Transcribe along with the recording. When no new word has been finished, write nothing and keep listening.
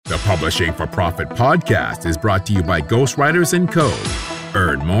Publishing for Profit podcast is brought to you by Ghostwriters & Co.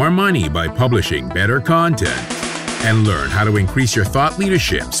 Earn more money by publishing better content and learn how to increase your thought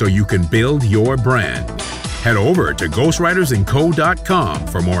leadership so you can build your brand. Head over to ghostwritersandco.com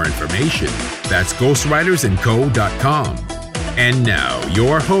for more information. That's ghostwritersandco.com. And now,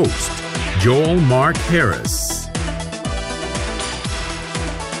 your host, Joel Mark Harris.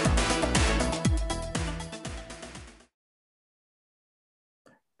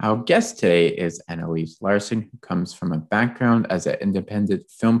 Our guest today is Annalise Larson, who comes from a background as an independent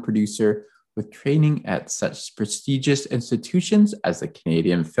film producer with training at such prestigious institutions as the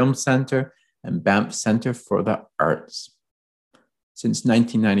Canadian Film Centre and Banff Centre for the Arts. Since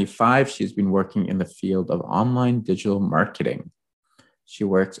 1995, she's been working in the field of online digital marketing. She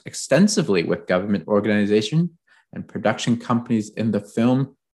works extensively with government organizations and production companies in the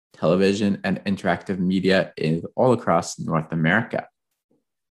film, television, and interactive media all across North America.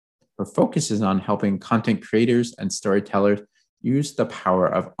 Her focus is on helping content creators and storytellers use the power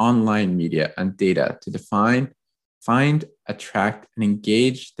of online media and data to define, find, attract, and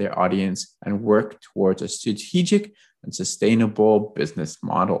engage their audience and work towards a strategic and sustainable business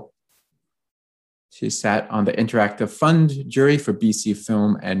model. She sat on the Interactive Fund jury for BC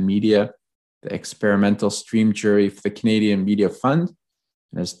Film and Media, the Experimental Stream jury for the Canadian Media Fund,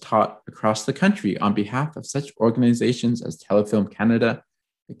 and has taught across the country on behalf of such organizations as Telefilm Canada,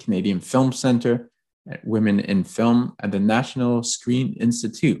 the Canadian Film Centre, Women in Film, and the National Screen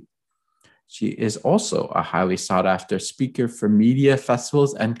Institute. She is also a highly sought-after speaker for media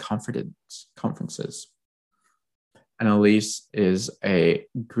festivals and conferences. Annalise is a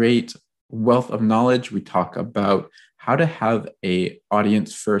great wealth of knowledge. We talk about how to have an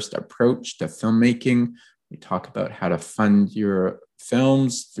audience-first approach to filmmaking. We talk about how to fund your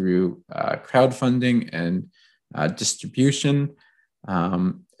films through crowdfunding and distribution.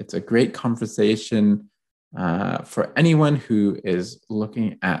 It's a great conversation for anyone who is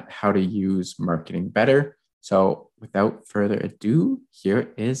looking at how to use marketing better. So without further ado,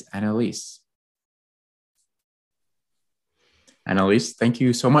 here is Annalise. Annalise, thank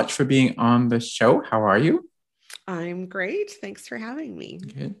you so much for being on the show. How are you? I'm great. Thanks for having me.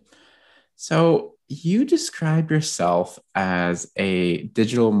 Good. So you describe yourself as a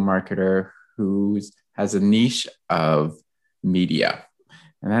digital marketer who has a niche of media.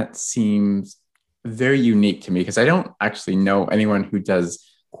 And that seems very unique to me because I don't actually know anyone who does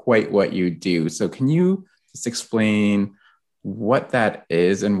quite what you do. So can you just explain what that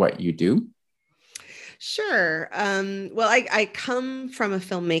is and what you do? Sure. Well, I come from a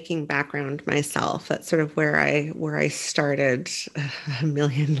filmmaking background myself. That's sort of where I started a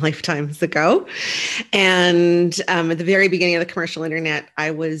million lifetimes ago. And at the very beginning of the commercial internet, I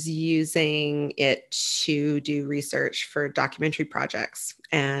was using it to do research for documentary projects.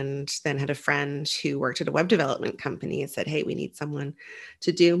 And then had a friend who worked at a web development company and said, "Hey, we need someone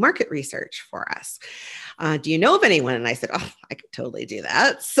to do market research for us. Do you know of anyone?" And I said, "Oh, I could totally do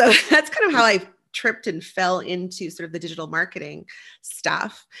that." So that's kind of how I tripped and fell into sort of the digital marketing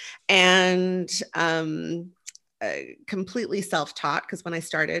stuff, and completely self-taught, because when I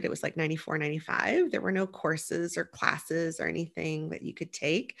started, it was like 94, 95. There were no courses or classes or anything that you could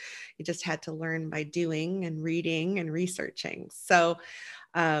take. You just had to learn by doing and reading and researching. So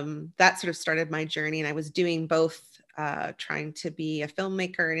that sort of started my journey. And I was doing both, trying to be a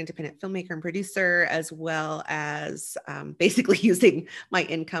filmmaker, an independent filmmaker and producer, as well as basically using my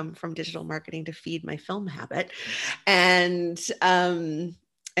income from digital marketing to feed my film habit. And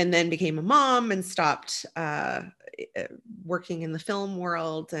then became a mom and stopped working in the film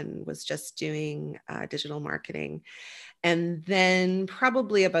world and was just doing digital marketing. And then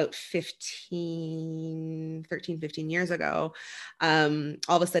probably about 13, 15 years ago, all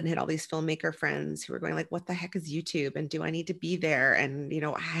of a sudden had all these filmmaker friends who were going like, "What the heck is YouTube? And do I need to be there? And,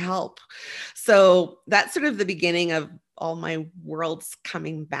 help." So that's sort of the beginning of all my worlds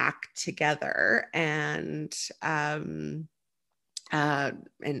coming back together. And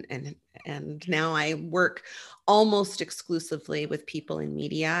now I work almost exclusively with people in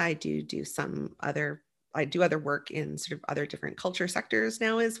media. I do other work in sort of other different culture sectors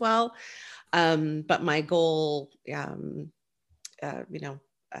now as well. But my goal,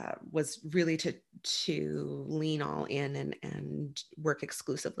 was really to lean all in and work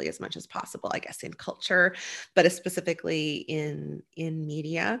exclusively as much as possible, I guess, in culture, but specifically in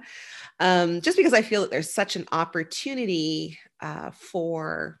media, just because I feel that there's such an opportunity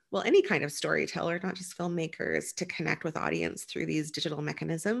for, any kind of storyteller, not just filmmakers, to connect with audience through these digital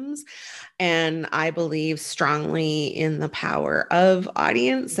mechanisms. And I believe strongly in the power of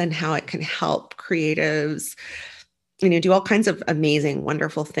audience and how it can help creatives do all kinds of amazing,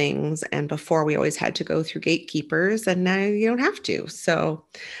 wonderful things. And before we always had to go through gatekeepers, and now you don't have to. So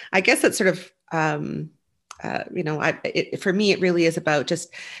I guess it's sort of, for me, it really is about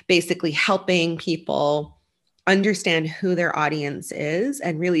just basically helping people understand who their audience is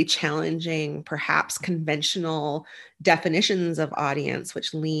and really challenging perhaps conventional definitions of audience,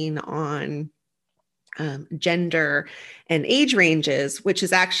 which lean on gender and age ranges, which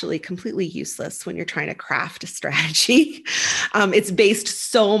is actually completely useless when you're trying to craft a strategy. It's based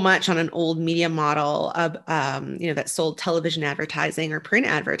so much on an old media model of, that sold television advertising or print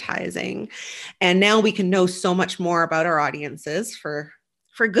advertising. And now we can know so much more about our audiences for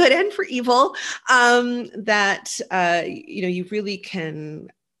good and for evil, that, you really can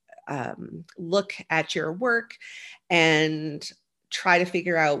look at your work and try to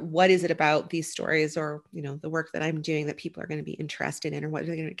figure out what is it about these stories or, the work that I'm doing that people are going to be interested in, or what are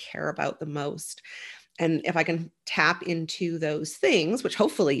they going to care about the most. And if I can tap into those things, which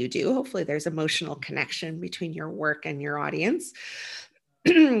hopefully you do, hopefully there's emotional connection between your work and your audience,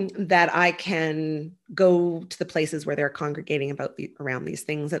 that I can go to the places where they're congregating around these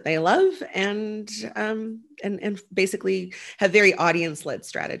things that they love, and basically have very audience-led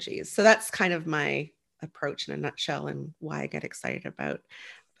strategies. So that's kind of my approach in a nutshell, and why I get excited about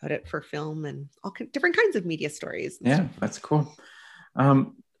it for film and all different kinds of media stories. Yeah, that's cool.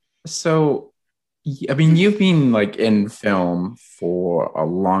 So, I mean, you've been like in film for a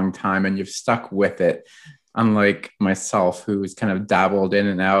long time and you've stuck with it, unlike myself, who's kind of dabbled in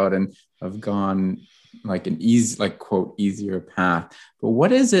and out and have gone like an easy, like quote, easier path. But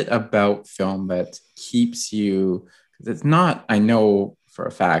what is it about film that keeps you? Because it's not, I know for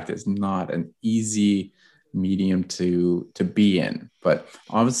a fact, it's not an easy medium to be in, but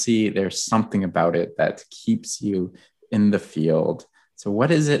obviously there's something about it that keeps you in the field. So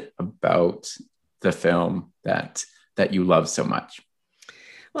what is it about the film that you love so much?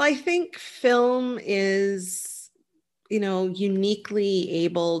 Well, I think film is, uniquely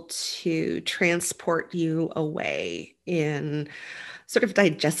able to transport you away in sort of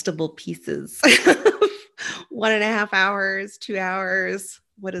digestible pieces. 1.5 hours, 2 hours.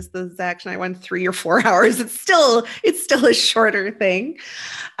 What is the exact? I went 3 or 4 hours. It's still a shorter thing.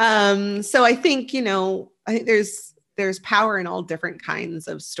 So I think, there's power in all different kinds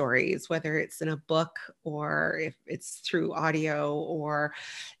of stories, whether it's in a book or if it's through audio, or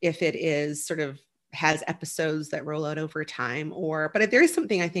if it is sort of has episodes that roll out over time, but there is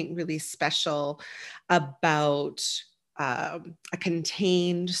something I think really special about a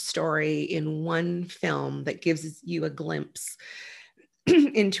contained story in one film that gives you a glimpse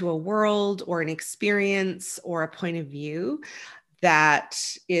into a world or an experience or a point of view that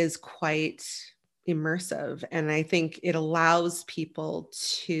is quite immersive. And I think it allows people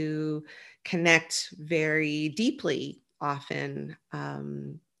to connect very deeply, often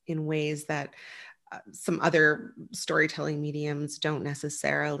in ways that some other storytelling mediums don't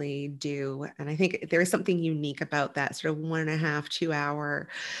necessarily do. And I think there is something unique about that sort of 1.5, 2 hour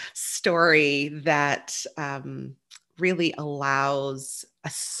story that really allows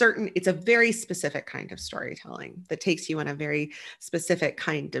it's a very specific kind of storytelling that takes you on a very specific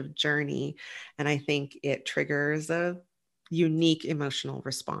kind of journey. And I think it triggers a unique emotional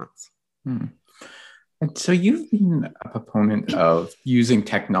response. And so you've been a proponent of using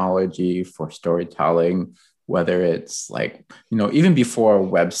technology for storytelling, whether it's like, even before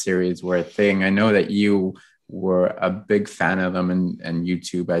web series were a thing. I know that you were a big fan of them and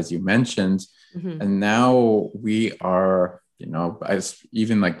YouTube, as you mentioned. Mm-hmm. And now we are, as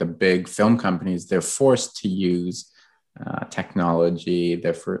even like the big film companies, they're forced to use technology.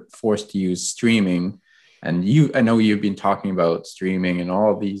 They're forced to use streaming. And I know you've been talking about streaming and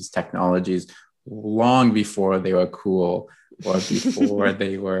all these technologies long before they were cool, or before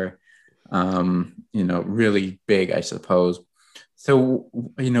they were, really big, I suppose. So,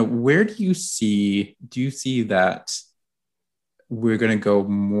 where do you see that we're going to go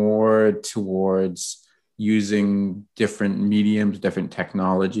more towards using different mediums, different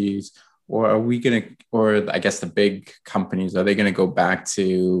technologies, or are we going to, or I guess the big companies, are they going to go back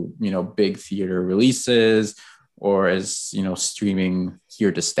to, big theater releases, or is, streaming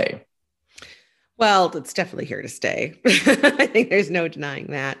here to stay? Well, it's definitely here to stay. I think there's no denying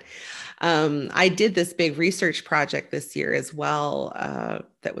that. I did this big research project this year as well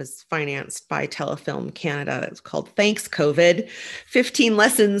that was financed by Telefilm Canada. That was called Thanks COVID, 15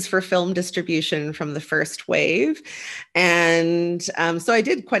 Lessons for Film Distribution from the First Wave. And so I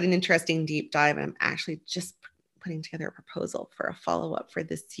did quite an interesting deep dive. I'm actually just putting together a proposal for a follow-up for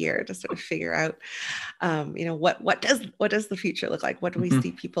this year to sort of figure out, what does the future look like? What do we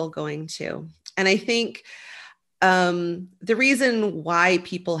see people going to? And I think the reason why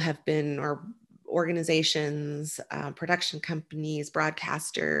people have been, or organizations, production companies,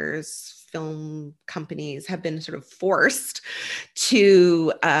 broadcasters, film companies have been sort of forced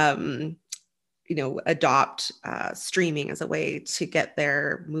to, adopt streaming as a way to get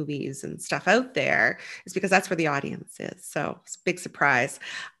their movies and stuff out there, is because that's where the audience is. So it's a big surprise.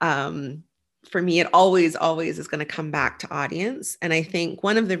 For me, it always is going to come back to audience. And I think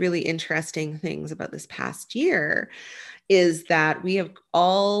one of the really interesting things about this past year is that we have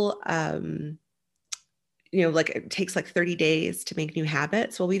all, like it takes like 30 days to make new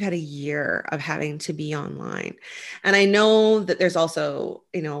habits. Well, we've had a year of having to be online. And I know that there's also,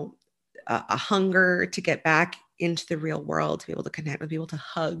 a hunger to get back into the real world, to be able to connect with people, to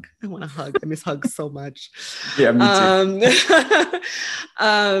hug. I want to hug. I miss hugs so much. Yeah, me too.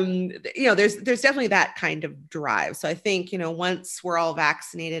 There's definitely that kind of drive. So I think, once we're all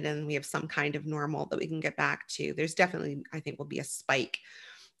vaccinated and we have some kind of normal that we can get back to, there's definitely, I think, will be a spike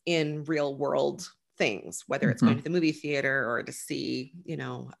in real world things, whether it's going to the movie theater or to see,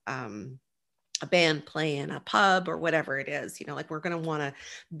 a band play in a pub or whatever it is, like we're going to want to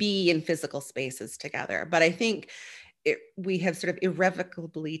be in physical spaces together. But I think we have sort of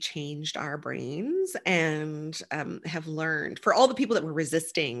irrevocably changed our brains and have learned, for all the people that were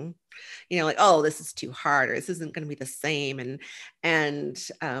resisting, like, oh, this is too hard, or this isn't going to be the same. And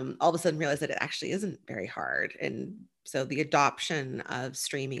all of a sudden realize that it actually isn't very hard. And so the adoption of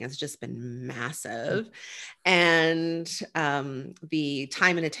streaming has just been massive. And the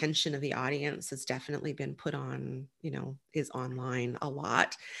time and attention of the audience has definitely been put on, is online a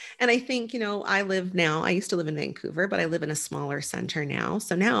lot. And I think, I used to live in Vancouver, but I live in a smaller center now.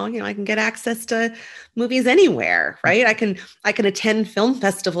 So now, I can get access to movies anywhere, right? I can attend film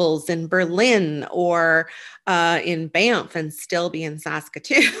festivals in Berlin or in Banff and still be in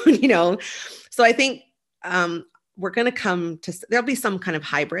Saskatoon, So I think, we're going to there'll be some kind of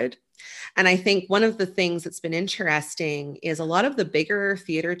hybrid. And I think one of the things that's been interesting is a lot of the bigger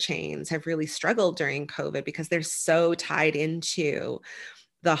theater chains have really struggled during COVID because they're so tied into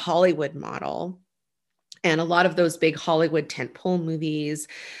the Hollywood model. And a lot of those big Hollywood tentpole movies,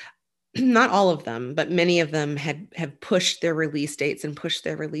 not all of them, but many of them have pushed their release dates.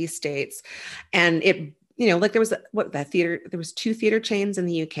 And it, like there was 2 theater chains in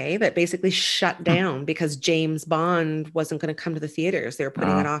the UK that basically shut down because James Bond wasn't going to come to the theaters. They were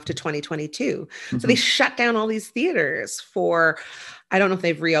putting it off to 2022. So they shut down all these theaters for, I don't know if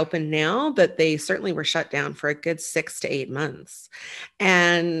they've reopened now, but they certainly were shut down for a good 6 to 8 months.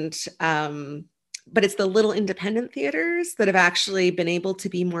 And, but it's the little independent theaters that have actually been able to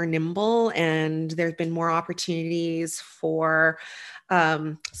be more nimble, and there's been more opportunities for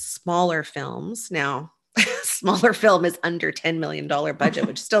smaller films. Now, smaller film is under $10 million budget,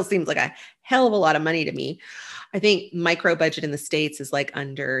 which still seems like a hell of a lot of money to me. I think micro budget in the States is like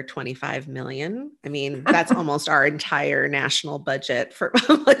under 25 million. I mean, that's almost our entire national budget for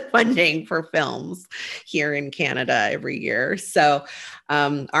funding for films here in Canada every year. So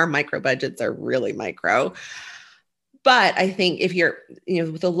our micro budgets are really micro. But I think if you're,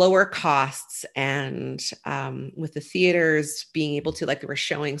 with the lower costs and with the theaters being able to, like, they were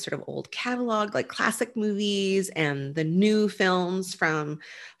showing sort of old catalog, like classic movies, and the new films from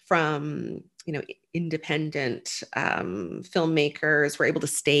independent filmmakers were able to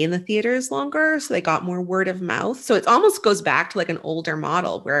stay in the theaters longer. So they got more word of mouth. So it almost goes back to like an older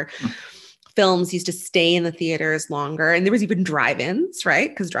model where films used to stay in the theaters longer. And there was even drive-ins, right?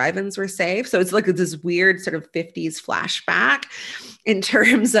 Because drive-ins were safe. So it's like this weird sort of 50s flashback in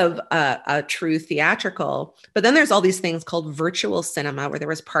terms of a true theatrical. But then there's all these things called virtual cinema, where there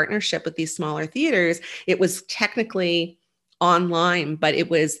was partnership with these smaller theaters. It was technically online, but it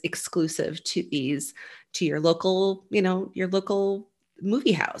was exclusive to your local, your local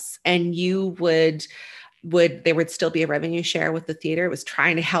movie house. And there would still be a revenue share with the theater. It was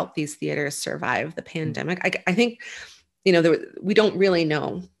trying to help these theaters survive the pandemic. I think, we don't really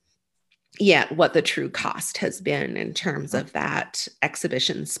know yet what the true cost has been in terms of that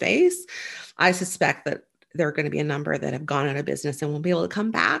exhibition space. I suspect that there are going to be a number that have gone out of business and won't be able to come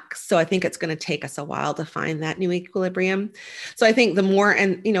back. So I think it's going to take us a while to find that new equilibrium. So I think the more,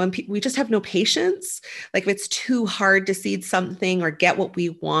 and we just have no patience. Like if it's too hard to seed something or get what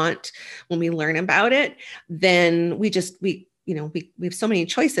we want when we learn about it, then we have so many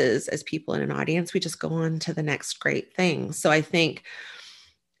choices as people in an audience. We just go on to the next great thing. So I think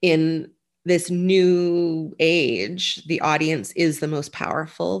in this new age, the audience is the most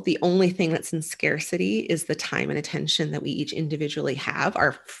powerful. The only thing that's in scarcity is the time and attention that we each individually have,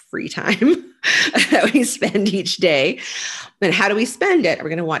 our free time that we spend each day. And how do we spend it? We're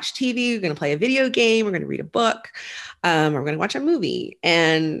going to watch TV, we're going to play a video game, we're going to read a book, we're going to watch a movie.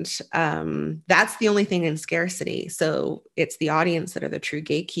 And that's the only thing in scarcity. So it's the audience that are the true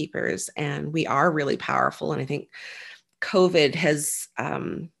gatekeepers, and we are really powerful. And I think COVID has,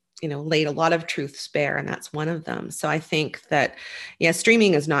 laid a lot of truths bare, and that's one of them. So I think that,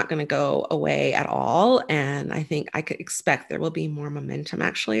 streaming is not going to go away at all. And I think I could expect there will be more momentum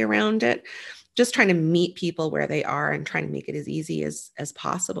actually around it, just trying to meet people where they are and trying to make it as easy as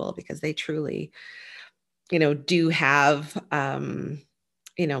possible, because they truly, do have,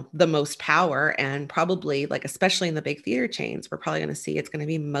 the most power. And probably, like, especially in the big theater chains, we're probably going to see it's going to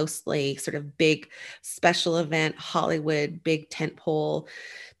be mostly sort of big special event, Hollywood, big tentpole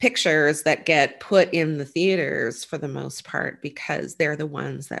pictures that get put in the theaters for the most part, because they're the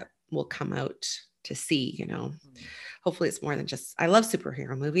ones that will come out to see, Hopefully it's more than just, I love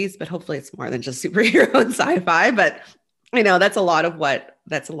superhero movies, but hopefully it's more than just superhero and sci-fi, but that's a lot of what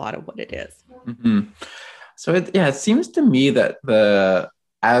it is. Mm-hmm. So it seems to me that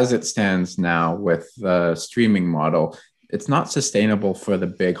as it stands now with the streaming model, it's not sustainable for the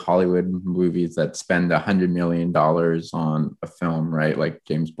big Hollywood movies that spend $100 million on a film, right? Like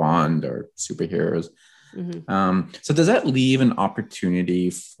James Bond or superheroes. Mm-hmm. So does that leave an opportunity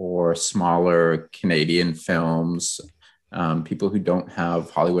for smaller Canadian films, people who don't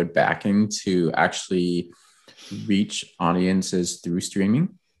have Hollywood backing, to actually reach audiences through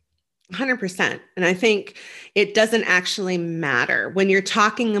streaming? 100%. And I think it doesn't actually matter when you're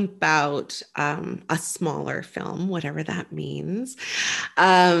talking about a smaller film, whatever that means.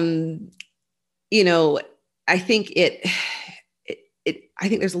 I think I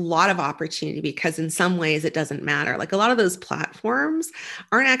think there's a lot of opportunity, because in some ways it doesn't matter. Like, a lot of those platforms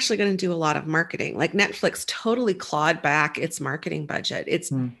aren't actually going to do a lot of marketing. Like Netflix totally clawed back its marketing budget. It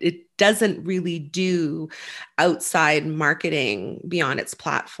doesn't really do outside marketing beyond its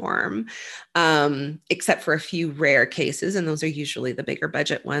platform, except for a few rare cases. And those are usually the bigger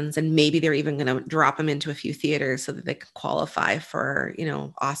budget ones. And maybe they're even going to drop them into a few theaters so that they can qualify for,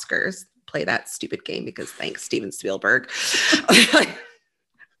 Oscars. Play that stupid game, because thanks, Steven Spielberg.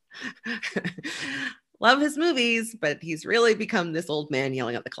 Love his movies, but he's really become this old man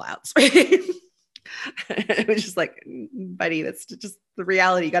yelling at the clouds. It was just like, buddy, that's just the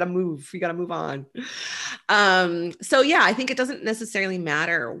reality. You got to move on. So yeah, I think it doesn't necessarily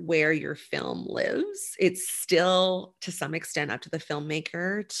matter where your film lives. It's still, to some extent, up to the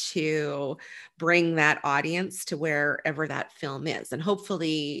filmmaker to bring that audience to wherever that film is. And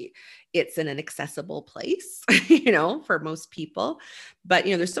hopefully it's in an accessible place, for most people. But,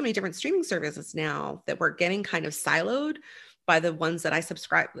 there's so many different streaming services now that we're getting kind of siloed by the ones that I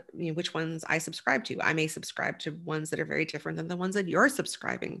subscribe, which ones I subscribe to. I may subscribe to ones that are very different than the ones that you're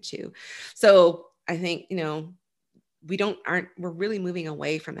subscribing to. So I think, we're really moving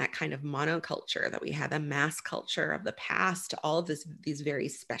away from that kind of monoculture that we had, the mass culture of the past, to all of these very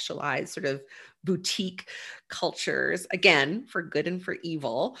specialized sort of boutique cultures, again, for good and for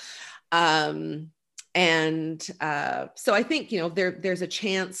evil. So I think, there's a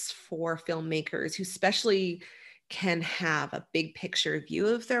chance for filmmakers who especially can have a big picture view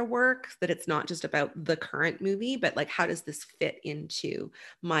of their work, that it's not just about the current movie, but like, how does this fit into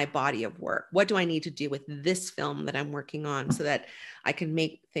my body of work? What do I need to do with this film that I'm working on so that I can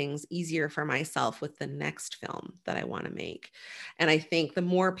make things easier for myself with the next film that I want to make? And I think the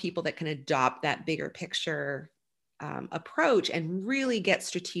more people that can adopt that bigger picture approach and really get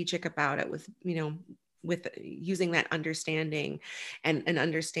strategic about it with using that understanding and an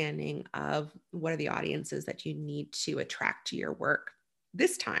understanding of what are the audiences that you need to attract to your work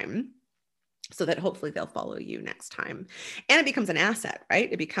this time, so that hopefully they'll follow you next time. And it becomes an asset,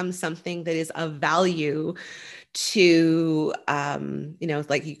 right? It becomes something that is of value to,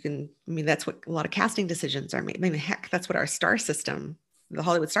 that's what a lot of casting decisions are made. I mean, heck, that's what our star system, the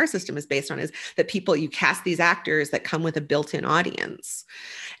Hollywood star system, is based on, is that you cast these actors that come with a built-in audience.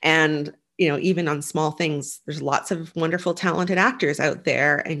 And even on small things, there's lots of wonderful, talented actors out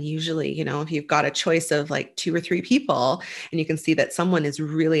there. And usually, if you've got a choice of like 2 or 3 people and you can see that someone is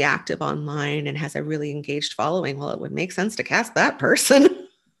really active online and has a really engaged following, well, it would make sense to cast that person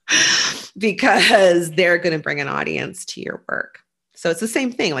because they're going to bring an audience to your work. So it's the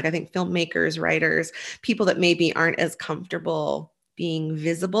same thing. Like, I think filmmakers, writers, people that maybe aren't as comfortable being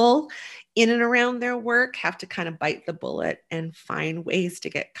visible in and around their work have to kind of bite the bullet and find ways to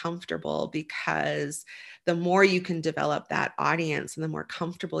get comfortable, because the more you can develop that audience and the more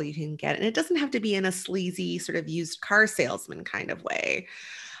comfortable you can get, and it doesn't have to be in a sleazy sort of used car salesman kind of way.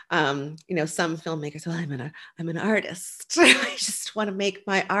 Some filmmakers, well, I'm an artist. I just want to make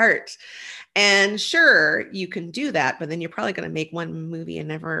my art. And sure, you can do that, but then you're probably going to make one movie and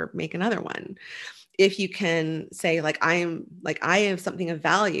never make another one. If you can say, I have something of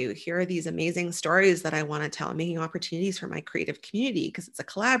value. Here are these amazing stories that I want to tell. I'm making opportunities for my creative community because it's a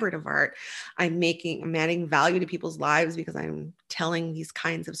collaborative art. I'm adding value to people's lives because I'm telling these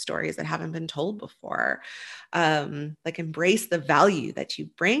kinds of stories that haven't been told before. Embrace the value that you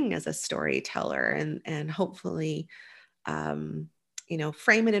bring as a storyteller, and hopefully, frame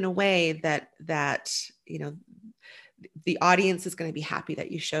it in a way that the audience is going to be happy that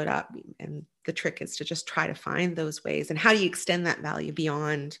you showed up. And the trick is to just try to find those ways. And how do you extend that value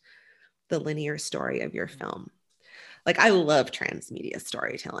beyond the linear story of your film? Like, I love transmedia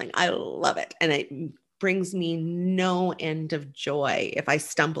storytelling. I love it. And it brings me no end of joy if I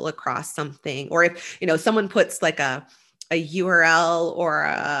stumble across something, or if, someone puts like a URL or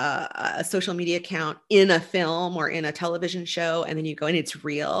a social media account in a film or in a television show, and then you go and it's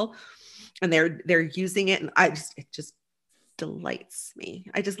real, and they're using it, and it just delights me.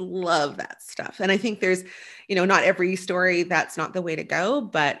 I just love that stuff. And I think there's, not every story, that's not the way to go,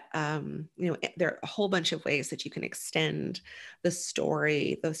 but there are a whole bunch of ways that you can extend the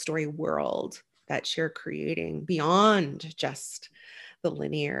story world that you're creating beyond just the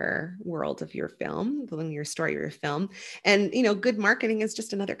linear world of your film, the linear story of your film. And, good marketing is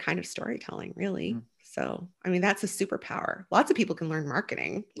just another kind of storytelling, really. Mm. So, that's a superpower. Lots of people can learn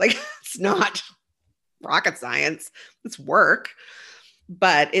marketing. It's not rocket science, it's work,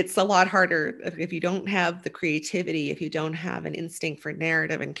 but it's a lot harder if you don't have the creativity, if you don't have an instinct for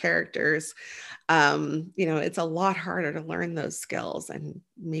narrative and characters. It's a lot harder to learn those skills, and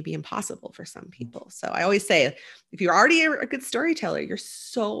maybe impossible for some people. So I always say, if you're already a good storyteller, you're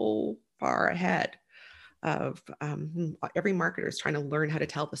so far ahead of every marketer is trying to learn how to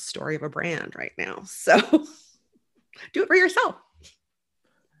tell the story of a brand right now. So do it for yourself.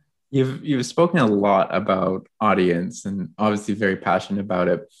 You've spoken a lot about audience, and obviously very passionate about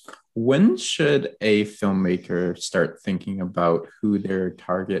it. When should a filmmaker start thinking about who their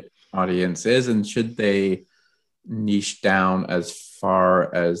target audience is, and should they niche down as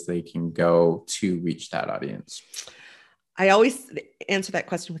far as they can go to reach that audience? I always answer that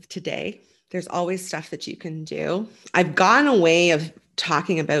question with today. There's always stuff that you can do. I've gone away of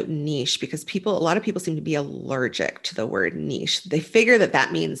talking about niche because a lot of people seem to be allergic to the word niche. They figure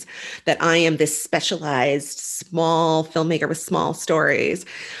that means that I am this specialized small filmmaker with small stories.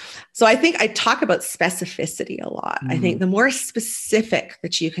 So I think I talk about specificity a lot. I think the more specific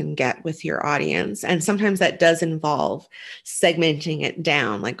that you can get with your audience, and sometimes that does involve segmenting it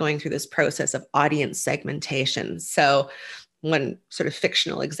down, like going through this process of audience segmentation. So one sort of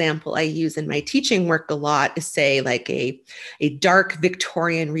fictional example I use in my teaching work a lot is, say, like a dark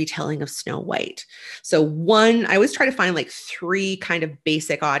Victorian retelling of Snow White. So I always try to find like 3 kind of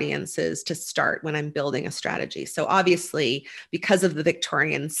basic audiences to start when I'm building a strategy. So obviously, because of the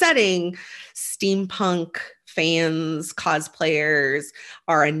Victorian setting, steampunk fans, cosplayers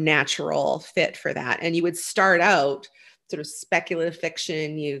are a natural fit for that. And you would start out sort of speculative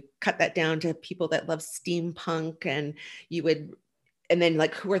fiction, you cut that down to people that love steampunk, and then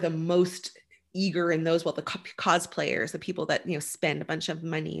like, who are the most eager in those? Well, the cosplayers, the people that, spend a bunch of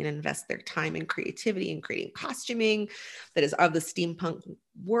money and invest their time and creativity in creating costuming that is of the steampunk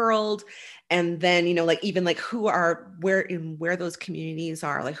world. And then, where those communities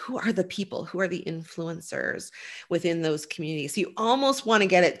are, like, who are the people, who are the influencers within those communities? So you almost want to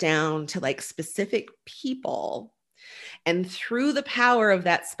get it down to like specific people. And through the power of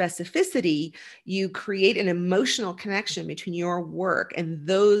that specificity, you create an emotional connection between your work and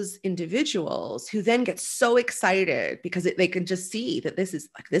those individuals, who then get so excited because they can just see that this is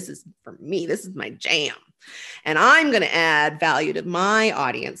for me, this is my jam. And I'm going to add value to my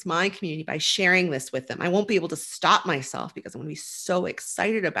audience, my community, by sharing this with them. I won't be able to stop myself because I'm going to be so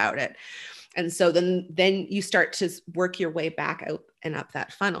excited about it. And so then you start to work your way back out and up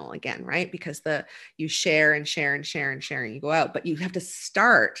that funnel again, right? Because you share and share and share and share, and you go out, but you have to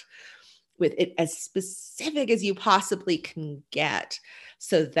start with it as specific as you possibly can get,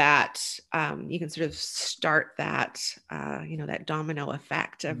 so that you can sort of start that, that domino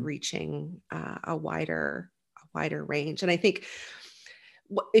effect of reaching a wider range. And I think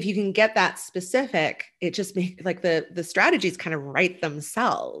if you can get that specific, it just makes like the strategies kind of write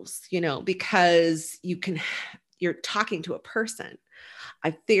themselves, because you're talking to a person.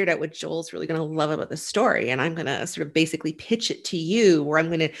 I figured out what Joel's really going to love about the story. And I'm going to sort of basically pitch it to you, or I'm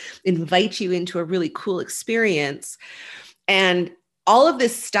going to invite you into a really cool experience. And all of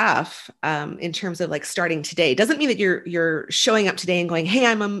this stuff, in terms of like starting today, doesn't mean that you're showing up today and going, hey,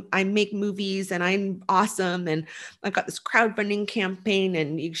 I make movies and I'm awesome, and I've got this crowdfunding campaign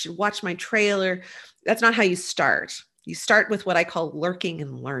and you should watch my trailer. That's not how you start. You start with what I call lurking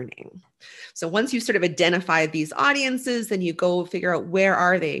and learning. So once you sort of identify these audiences, then you go figure out, where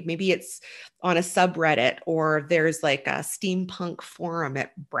are they? Maybe it's on a subreddit, or there's like a steampunk forum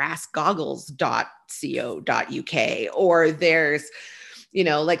at brassgoggles.co.uk, or there's,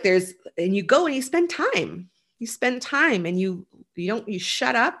 and you go and you spend time. And you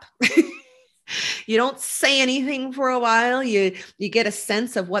shut up. You don't say anything for a while. You get a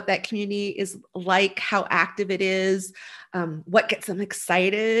sense of what that community is like, how active it is, what gets them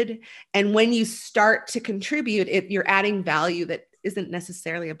excited. And when you start to contribute, you're adding value that isn't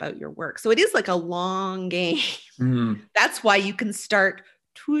necessarily about your work. So it is like a long game. Mm. That's why you can start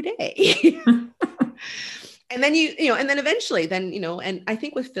today. And then and then eventually, and I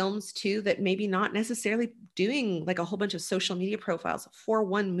think with films too, that maybe not necessarily doing like a whole bunch of social media profiles for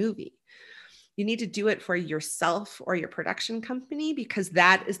one movie. You need to do it for yourself or your production company, because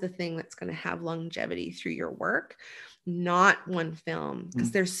that is the thing that's going to have longevity through your work, not one film.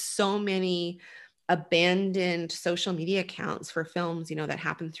 Because there's so many abandoned social media accounts for films, that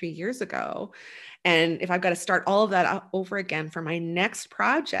happened 3 years ago. And if I've got to start all of that over again for my next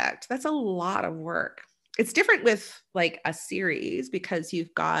project, that's a lot of work. It's different with like a series, because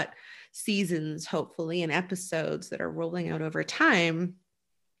you've got seasons, hopefully, and episodes that are rolling out over time.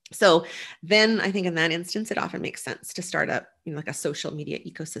 So then I think in that instance, it often makes sense to start up, like a social media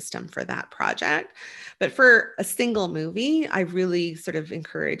ecosystem for that project. But for a single movie, I really sort of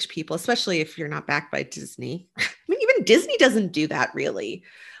encourage people, especially if you're not backed by Disney. I mean, even Disney doesn't do that really.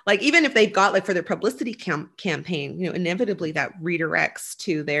 Like, even if they've got like for their publicity campaign, inevitably that redirects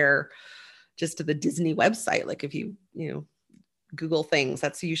to to the Disney website. Like if you Google things,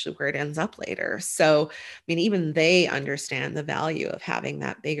 that's usually where it ends up later. So, I mean, even they understand the value of having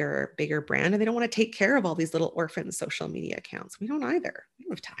that bigger brand, and they don't want to take care of all these little orphan social media accounts. We don't either. We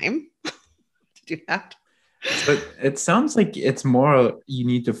don't have time to do that. But it sounds like it's more, you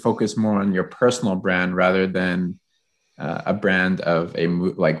need to focus more on your personal brand rather than a brand of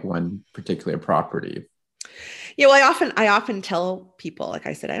like one particular property. Yeah, well, I often tell people, like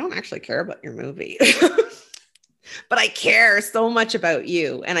I said, I don't actually care about your movie. But I care so much about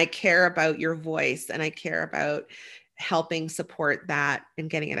you, and I care about your voice, and I care about helping support that and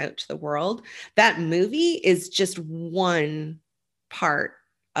getting it out to the world. That movie is just one part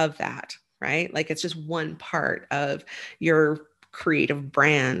of that, right? Like it's just one part of your creative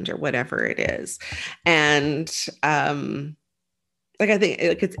brand or whatever it is. And like I think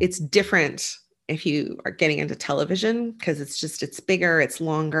it's different if you are getting into television, because it's bigger, it's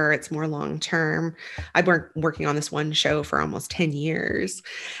longer, it's more long-term. I've been working on this one show for almost 10 years.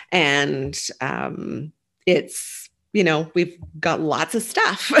 And it's, we've got lots of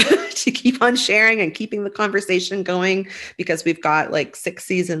stuff to keep on sharing and keeping the conversation going, because we've got like 6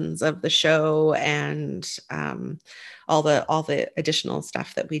 seasons of the show, and all the additional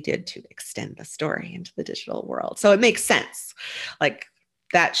stuff that we did to extend the story into the digital world. So it makes sense. Like,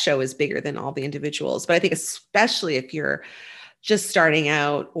 that show is bigger than all the individuals. But I think especially if you're just starting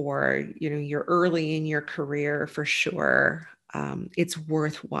out, or, you're early in your career, for sure, it's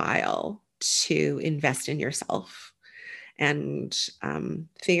worthwhile to invest in yourself and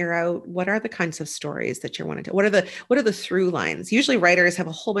figure out what are the kinds of stories that you're wanting to, what are the through lines. Usually writers have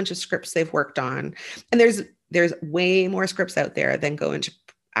a whole bunch of scripts they've worked on, and there's way more scripts out there than go into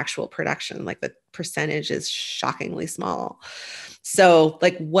actual production. Like the percentage is shockingly small. So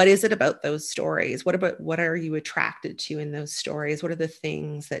like, what is it about those stories? What are you attracted to in those stories? What are the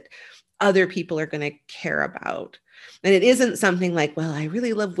things that other people are going to care about? And it isn't something like, well, I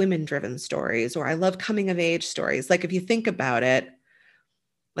really love women-driven stories, or I love coming of age stories. Like, if you think about it,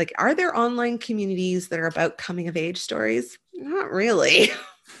 like, are there online communities that are about coming of age stories? Not really.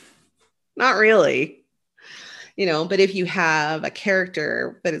 Not really. But if you have a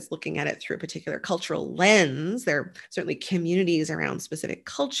character that is looking at it through a particular cultural lens, there are certainly communities around specific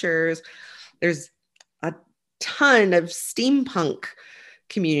cultures. There's a ton of steampunk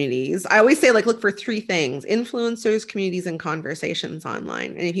communities. I always say, like, look for 3 things: influencers, communities, and conversations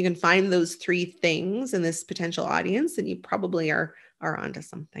online. And if you can find those 3 things in this potential audience, then you probably are onto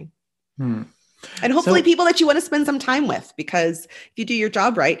something. And hopefully people that you want to spend some time with, because if you do your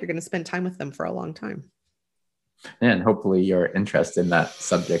job right, you're going to spend time with them for a long time. And hopefully you're interested in that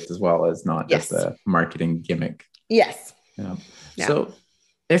subject as well, as not just a marketing gimmick. Yes. Yeah. So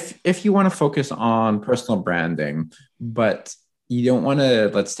if you want to focus on personal branding, but you don't want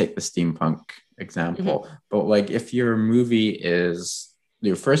to, let's take the steampunk example, but like if your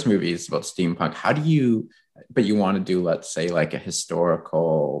first movie is about steampunk, how do you, but you want to do, let's say, like a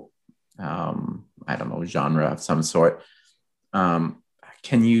historical, I don't know, genre of some sort.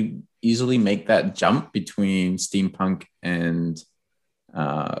 Can you easily make that jump between steampunk and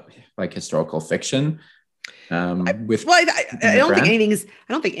like historical fiction? I don't think anything is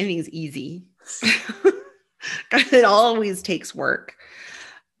easy. It always takes work.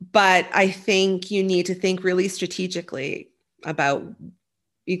 But I think you need to think really strategically about,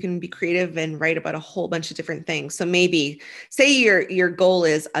 you can be creative and write about a whole bunch of different things. So maybe say your goal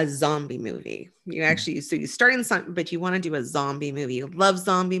is a zombie movie. So you start in something, but you want to do a zombie movie. You love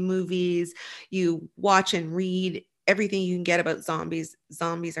zombie movies. You watch and read everything you can get about zombies.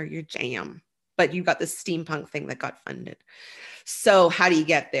 Zombies are your jam, but you've got this steampunk thing that got funded. So how do you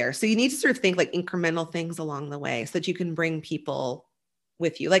get there? So you need to sort of think like incremental things along the way so that you can bring people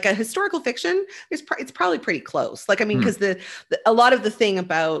with you. Like a historical fiction, it's probably pretty close. Like, I mean, because a lot of the thing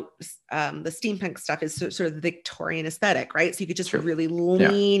about the steampunk stuff is sort of the Victorian aesthetic, right? So you could just really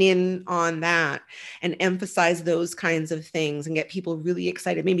lean in on that and emphasize those kinds of things and get people really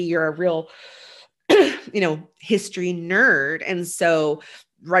excited. Maybe you're a real, history nerd. And so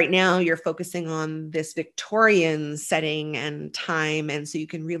right now you're focusing on this Victorian setting and time. And so you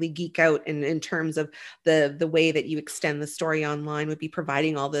can really geek out in terms of the way that you extend the story online would be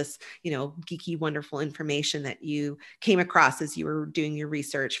providing all this, geeky, wonderful information that you came across as you were doing your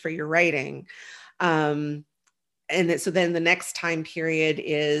research for your writing. So then the next time period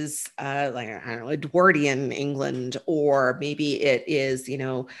is Edwardian England, or maybe it is,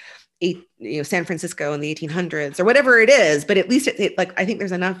 San Francisco in the 1800s or whatever it is, but at least I think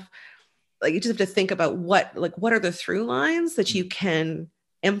there's enough, like you just have to think about what are the through lines that you can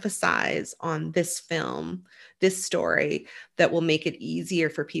emphasize on this film, this story, that will make it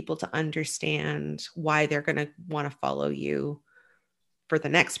easier for people to understand why they're going to want to follow you for the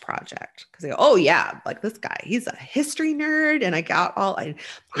next project. Because they go, oh yeah, like this guy, he's a history nerd, and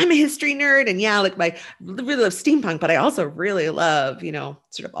I'm a history nerd, and yeah, like I really love steampunk, but I also really love,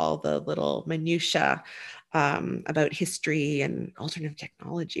 sort of all the little minutia about history and alternative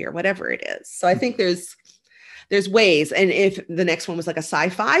technology or whatever it is. So I think there's ways. And if the next one was like a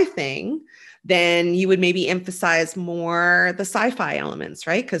sci-fi thing, then you would maybe emphasize more the sci-fi elements,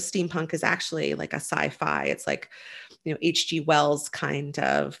 right? Because steampunk is actually like a sci-fi. It's like, H.G. Wells kind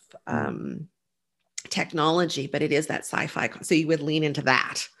of technology, but it is that sci-fi. So you would lean into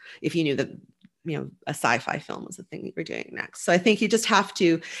that if you knew that, a sci-fi film was the thing that you're doing next. So I think you just have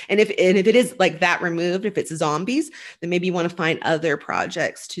to, and if it is like that removed, if it's zombies, then maybe you want to find other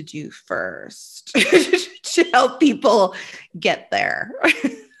projects to do first to help people get there.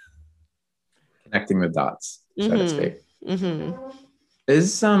 Connecting the dots, so to speak.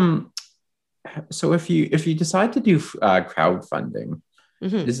 So if you decide to do crowdfunding,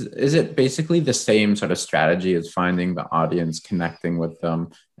 is it basically the same sort of strategy as finding the audience, connecting with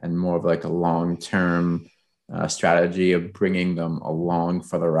them, and more of like a long-term strategy of bringing them along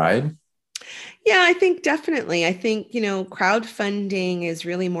for the ride? Yeah, I think definitely. I think, crowdfunding is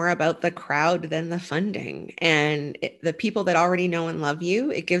really more about the crowd than the funding. And the people that already know and love you,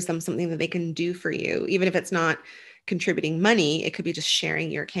 it gives them something that they can do for you, even if it's not contributing money. It could be just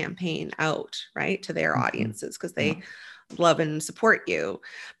sharing your campaign out, right, to their audiences because they love and support you.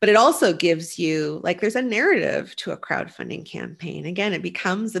 But it also gives you, like, there's a narrative to a crowdfunding campaign. Again, it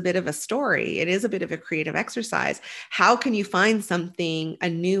becomes a bit of a story. It is a bit of a creative exercise. How can you find something, a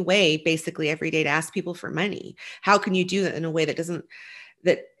new way, basically every day, to ask people for money? How can you do that in a way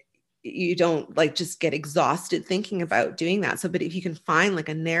that you don't like just get exhausted thinking about doing that? So, but if you can find like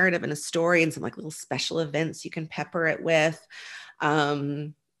a narrative and a story and some like little special events you can pepper it with,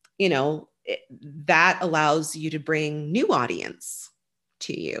 that allows you to bring new audience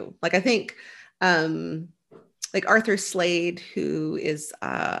to you. Like, I think, like Arthur Slade, who is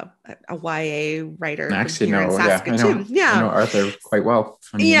a YA writer. Actually, no, I know Arthur quite well.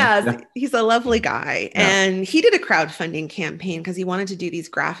 He's a lovely guy. Yeah. And he did a crowdfunding campaign because he wanted to do these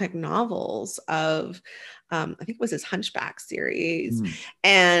graphic novels of, I think it was his Hunchback series.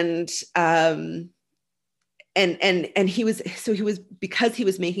 And he was because he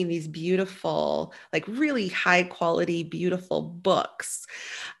was making these beautiful, like really high quality, beautiful books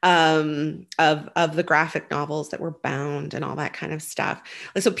of the graphic novels that were bound and all that kind of stuff.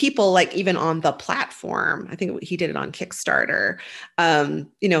 And so people, like, even on the platform, I think he did it on Kickstarter,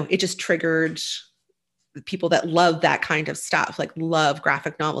 it just triggered people that love that kind of stuff, like love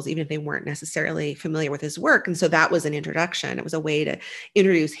graphic novels, even if they weren't necessarily familiar with his work. And so that was an introduction. It was a way to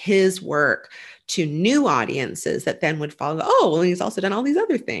introduce his work to new audiences that then would follow, oh, well, he's also done all these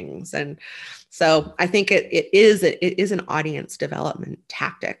other things. And so I think it is an audience development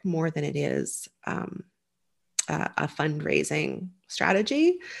tactic more than it is a fundraising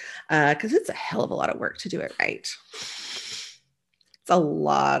strategy, because it's a hell of a lot of work to do it right. It's a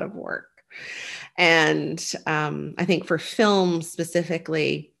lot of work. And I think for film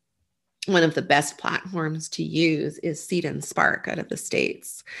specifically, one of the best platforms to use is Seed and Spark out of the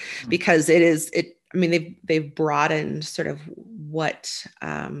States, because they've broadened sort of what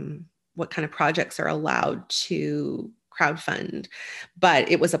kind of projects are allowed to crowdfund,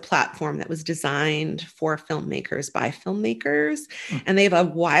 but it was a platform that was designed for filmmakers by filmmakers, and they have a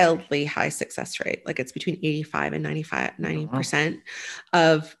wildly high success rate. Like it's between 85 and 90%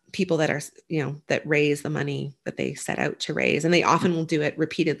 of people that are, that raise the money that they set out to raise. And they often will do it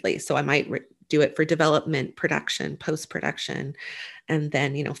repeatedly. So I might do it for development, production, post-production, and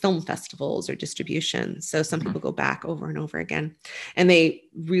then, film festivals or distribution. So some people go back over and over again, and they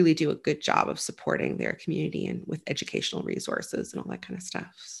really do a good job of supporting their community and with educational resources and all that kind of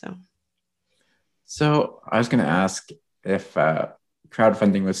stuff. So I was going to ask if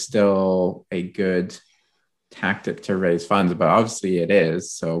crowdfunding was still a good tactic to raise funds, but obviously it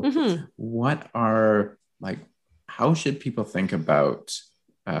is. So how should people think about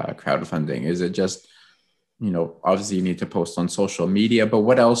crowdfunding? Is it just, obviously you need to post on social media, but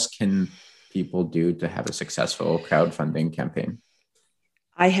what else can people do to have a successful crowdfunding campaign?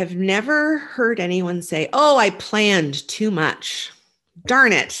 I have never heard anyone say, oh, I planned too much.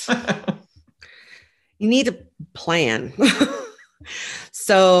 Darn it. You need to plan.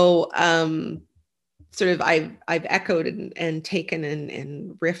 So, sort of I've echoed and taken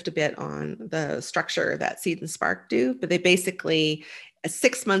and riffed a bit on the structure that Seed and Spark do, but they basically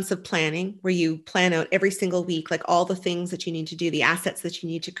 6 months of planning where you plan out every single week, like all the things that you need to do, the assets that you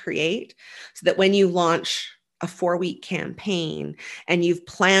need to create, so that when you launch a 4-week campaign and you've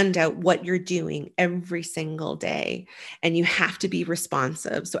planned out what you're doing every single day, and you have to be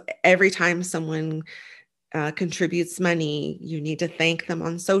responsive. So every time someone contributes money, you need to thank them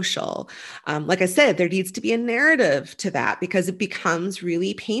on social. Like I said, there needs to be a narrative to that, because it becomes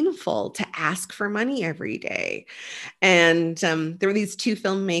really painful to ask for money every day. And there were these 2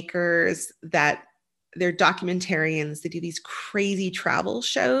 filmmakers that they're documentarians. They do these crazy travel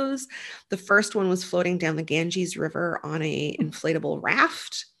shows. The first one was floating down the Ganges River on a inflatable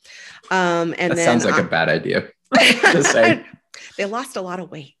raft. And that sounds like a bad idea. They lost a lot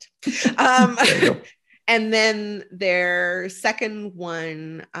of weight. And then their second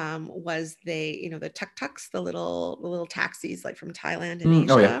one was the tuk-tuks, the little taxis like from Thailand and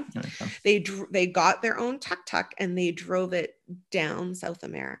Asia. Oh, yeah. They got their own tuk-tuk and they drove it down South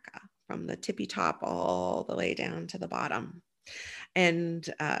America from the tippy top all the way down to the bottom. And,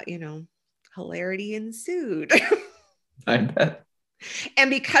 hilarity ensued. I bet. And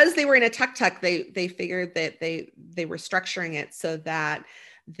because they were in a tuk-tuk, they figured that they were structuring it so that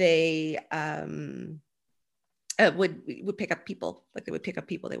they would pick up people. Like they would pick up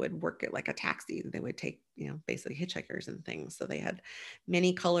people. They would work it like a taxi. They would take, basically hitchhikers and things. So they had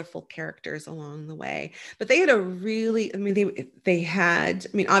many colorful characters along the way. But they had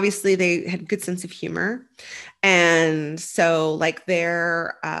obviously they had a good sense of humor. And so like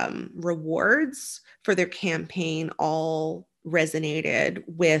their rewards for their campaign all resonated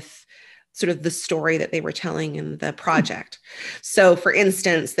with sort of the story that they were telling in the project. So for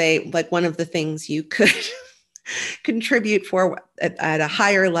instance, one of the things you could contribute for at a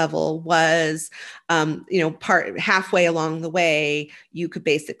higher level was, halfway along the way, you could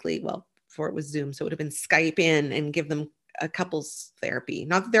basically, before it was Zoom, so it would have been Skype in and give them a couples therapy.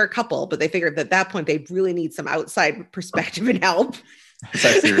 Not that they're a couple, but they figured that at that point they really need some outside perspective and help. It's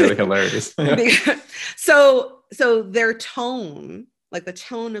actually really hilarious. So their tone, like the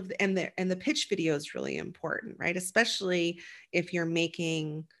tone of the pitch video is really important, right? Especially if you're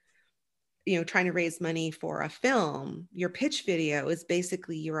making, trying to raise money for a film. Your pitch video is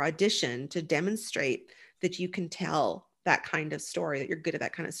basically your audition to demonstrate that you can tell that kind of story, that you're good at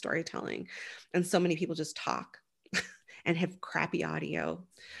that kind of storytelling. And so many people just talk and have crappy audio.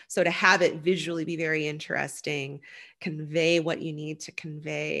 So to have it visually be very interesting, convey what you need to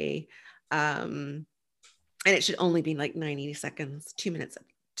convey, and it should only be like 90 seconds, 2 minutes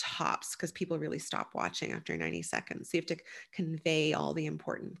tops, because people really stop watching after 90 seconds. So you have to convey all the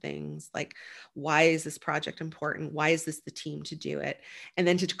important things, like why is this project important? Why is this the team to do it? And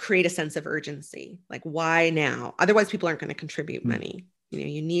then to create a sense of urgency, like why now? Otherwise people aren't going to contribute money.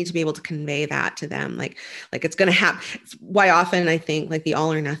 You need to be able to convey that to them. Like it's going to happen. Why often I think like the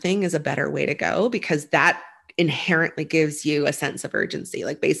all or nothing is a better way to go, because that inherently gives you a sense of urgency.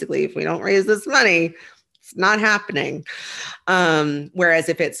 Like basically, if we don't raise this money, it's not happening. Whereas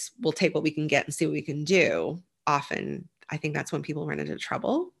if it's, we'll take what we can get and see what we can do, often I think that's when people run into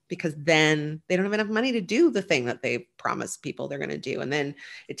trouble, because then they don't have enough money to do the thing that they promised people they're going to do. And then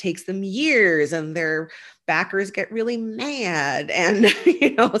it takes them years and their backers get really mad. And,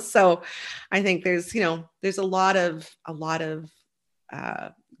 so I think there's a lot of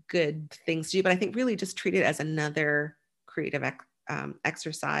good things to do, but I think really just treat it as another creative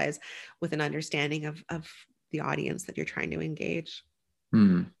exercise with an understanding of the audience that you're trying to engage.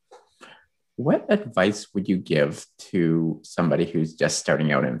 What advice would you give to somebody who's just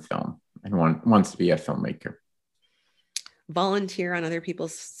starting out in film and wants to be a filmmaker? Volunteer on other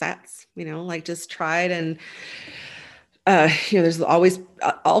people's sets, like just try it. And there's always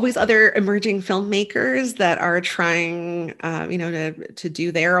other emerging filmmakers that are trying, to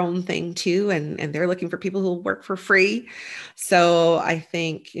do their own thing too. And they're looking for people who work for free. So I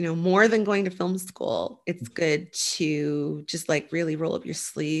think, more than going to film school, it's good to just like really roll up your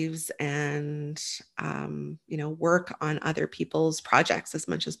sleeves and, work on other people's projects as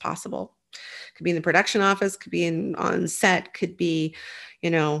much as possible. Could be in the production office, could be on set, could be,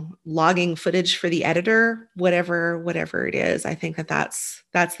 logging footage for the editor, whatever it is. I think that's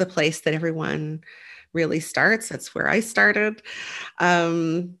the place that everyone really starts. That's where I started.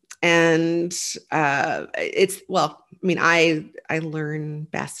 I learn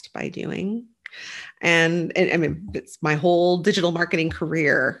best by doing. And I mean, it's my whole digital marketing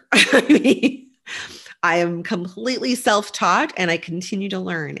career. I am completely self-taught and I continue to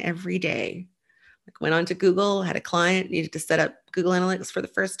learn every day. Like went on to Google, had a client, needed to set up Google Analytics for the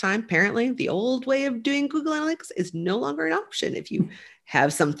first time. Apparently, the old way of doing Google Analytics is no longer an option if you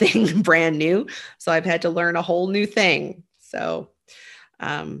have something brand new. So I've had to learn a whole new thing. So,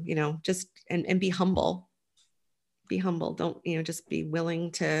 just and be humble. Be humble. Don't, just be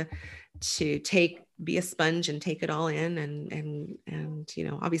willing to be a sponge and take it all in and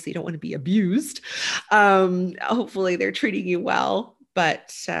obviously you don't want to be abused. Hopefully they're treating you well,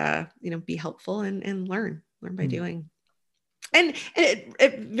 but be helpful and learn by doing. And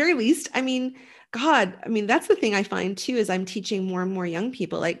at very least, that's the thing I find too, is I'm teaching more and more young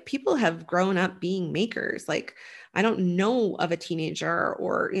people, like people have grown up being makers. Like I don't know of a teenager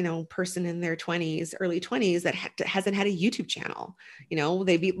or, person in their 20s, early 20s that hasn't had a YouTube channel.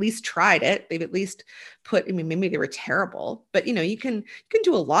 They've at least tried it. They've at least maybe they were terrible, but you can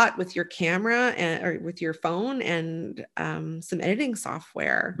do a lot with your camera or with your phone and some editing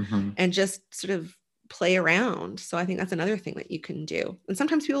software and just sort of play around. So I think that's another thing that you can do. And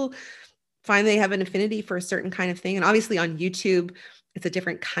sometimes people find they have an affinity for a certain kind of thing. And obviously on YouTube, it's a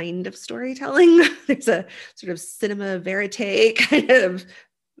different kind of storytelling. There's a sort of cinema verite kind of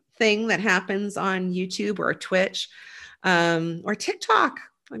thing that happens on YouTube or Twitch or TikTok.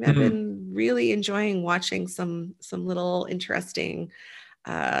 I've been really enjoying watching some little interesting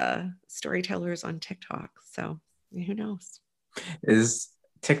storytellers on TikTok. So who knows? Is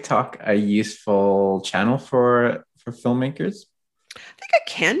TikTok a useful channel for filmmakers? I think it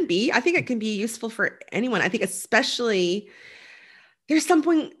can be. I think it can be useful for anyone. I think especially there's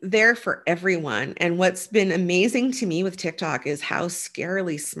something there for everyone. And what's been amazing to me with TikTok is how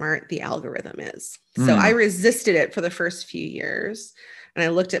scarily smart the algorithm is. So I resisted it for the first few years. And I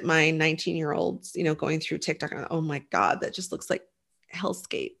looked at my 19-year-olds, going through TikTok and oh my God, that just looks like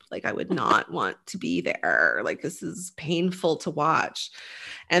hellscape. Like I would not want to be there. Like this is painful to watch.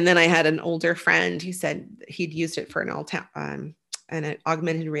 And then I had an older friend who said he'd used it for an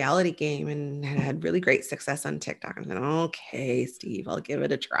augmented reality game and had really great success on TikTok. I said, okay, Steve, I'll give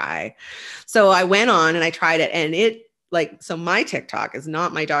it a try. So I went on and I tried it, and so my TikTok is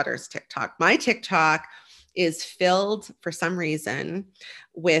not my daughter's TikTok. My TikTok is filled for some reason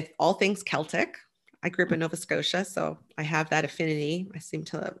with all things Celtic. I grew up in Nova Scotia, so I have that affinity.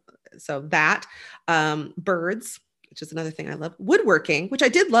 Birds, which is another thing I love. Woodworking, which I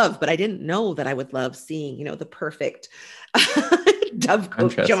did love, but I didn't know that I would love seeing, the perfect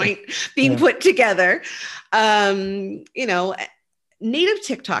dovecote joint being put together. Native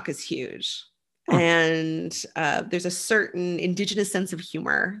TikTok is huge. And there's a certain indigenous sense of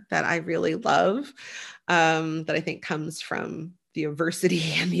humor that I really love, that I think comes from the adversity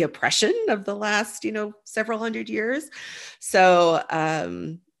and the oppression of the last, several hundred years. So,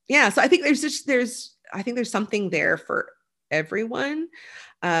 so I think there's something there for everyone.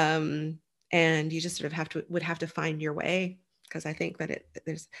 And you just sort of would have to find your way, because I think that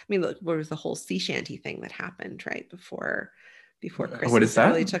there was the whole sea shanty thing that happened right before before What Christmas is that?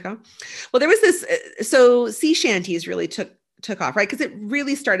 really took off. Well, there was this, so sea shanties really took off, right? Because it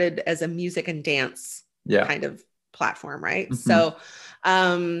really started as a music and dance kind of platform, right? Mm-hmm. So,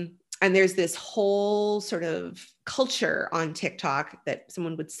 and there's this whole sort of culture on TikTok that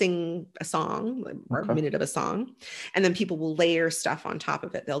someone would sing a song or a minute of a song, and then people will layer stuff on top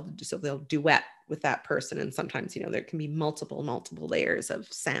of it. They'll duet with that person. And sometimes, you know, there can be multiple layers of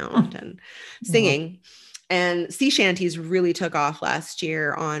sound and singing. And sea shanties really took off last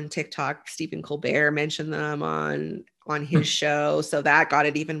year on TikTok. Stephen Colbert mentioned them on his show. So that got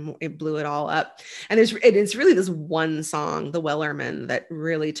it blew it all up. And it's really this one song, The Wellerman, that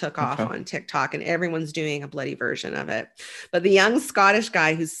really took off on TikTok, and everyone's doing a bloody version of it. But the young Scottish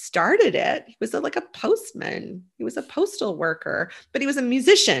guy who started it, he was like a postman. He was a postal worker, but he was a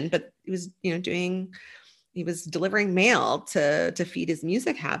musician, but he was, you know, he was delivering mail to feed his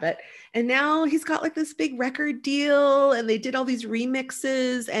music habit. And now he's got like this big record deal, and they did all these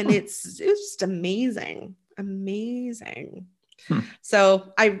remixes, and it was just amazing.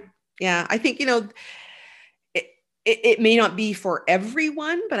 So I think, you know, it may not be for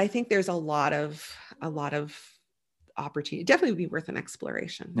everyone, but I think there's a lot of opportunity. Definitely would be worth an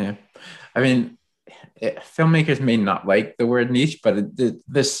exploration. Yeah. I mean, filmmakers may not like the word niche, but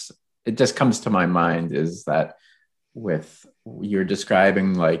it just comes to my mind is that with you're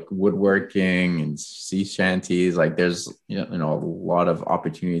describing like woodworking and sea shanties, like there's, you know, a lot of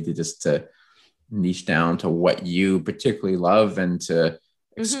opportunity just to niche down to what you particularly love and to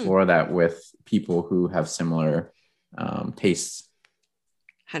explore that with people who have similar tastes.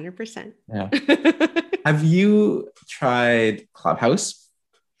 100%. Yeah. Have you tried Clubhouse?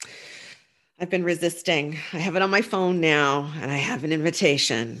 I've been resisting. I have it on my phone now, and I have an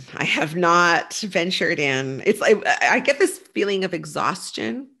invitation. I have not ventured in. It's like I get this feeling of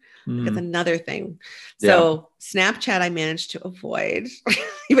exhaustion. Like it's another thing. So Snapchat, I managed to avoid,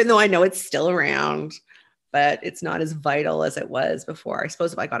 even though I know it's still around, but it's not as vital as it was before. I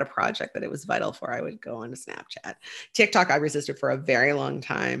suppose if I got a project that it was vital for, I would go on to Snapchat. TikTok, I resisted for a very long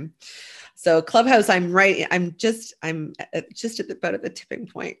time. So Clubhouse, I'm just about at the tipping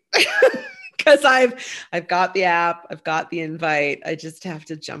point. Because I've got the app, I've got the invite. I just have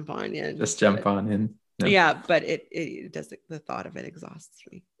to jump on in. Yeah, but it does, the thought of it exhausts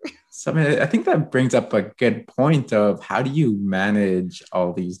me. So I mean, I think that brings up a good point of how do you manage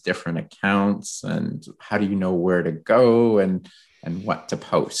all these different accounts, and how do you know where to go and what to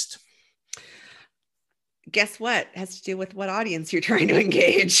post? Guess what? It has to do with what audience you're trying to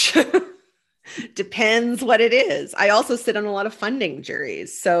engage. Depends what it is. I also sit on a lot of funding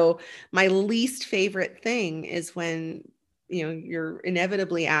juries. So my least favorite thing is when, you know, you're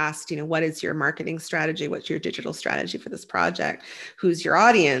inevitably asked, you know, what is your marketing strategy? What's your digital strategy for this project? Who's your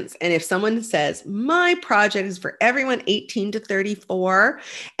audience? And if someone says, my project is for everyone 18 to 34,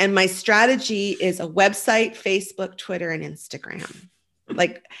 and my strategy is a website, Facebook, Twitter, and Instagram,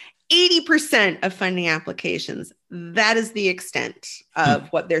 like 80% of funding applications, that is the extent of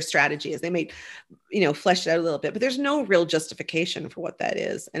what their strategy is. They may, you know, flesh it out a little bit, but there's no real justification for what that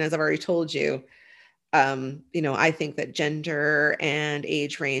is. And as I've already told you, you know, I think that gender and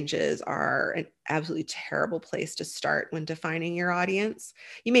age ranges are an absolutely terrible place to start when defining your audience.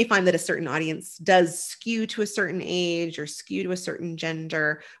 You may find that a certain audience does skew to a certain age or skew to a certain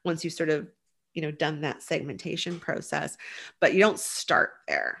gender once you've sort of, you know, done that segmentation process, but you don't start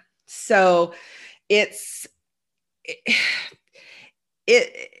there. So I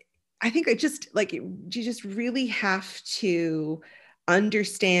think I just like, you just really have to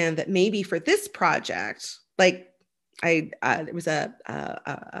understand that maybe for this project, like there was a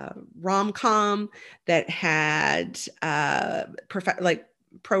rom-com that had like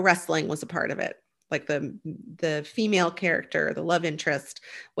pro wrestling was a part of it. Like the female character, the love interest,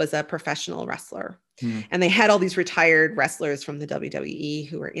 was a professional wrestler. And they had all these retired wrestlers from the WWE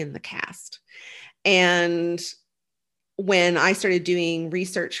who were in the cast. And when I started doing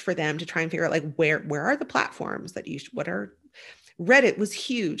research for them to try and figure out like where are the platforms that Reddit was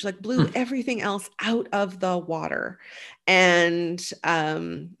huge, like blew everything else out of the water. And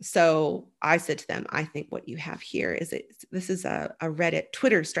so I said to them, I think what you have here is this is a Reddit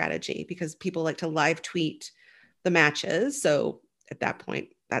Twitter strategy, because people like to live tweet the matches. So at that point,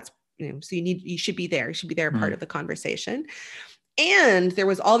 that's, you know, so you should be there. You should be there, part of the conversation. And there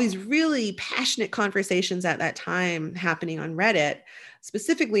was all these really passionate conversations at that time happening on Reddit,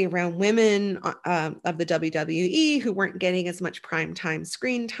 specifically around women of the WWE who weren't getting as much primetime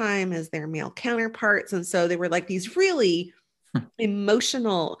screen time as their male counterparts. And so they were like these really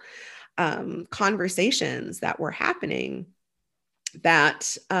emotional conversations that were happening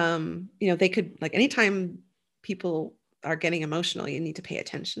that, you know, they could, like, anytime people are getting emotional, you need to pay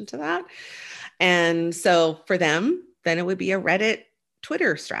attention to that. And so for them, then it would be a Reddit,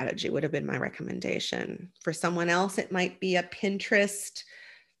 Twitter strategy would have been my recommendation. For someone else, it might be a Pinterest,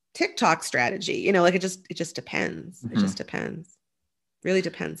 TikTok strategy. Like it just depends. It just depends. Really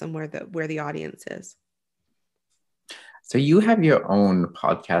depends on where the audience is. So you have your own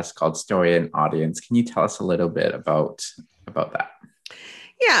podcast called Story and Audience. Can you tell us a little bit about that?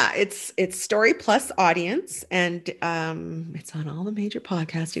 Yeah, it's Story Plus Audience, and it's on all the major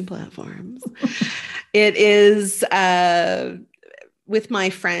podcasting platforms. It is with my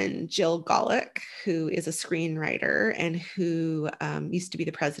friend Jill Golick, who is a screenwriter and who used to be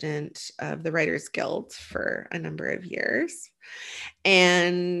the president of the Writers Guild for a number of years.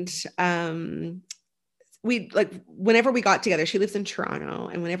 And whenever we got together, she lives in Toronto,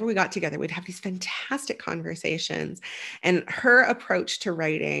 and whenever we got together, we'd have these fantastic conversations. And her approach to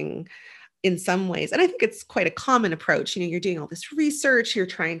writing, in some ways, and I think it's quite a common approach, you're doing all this research, you're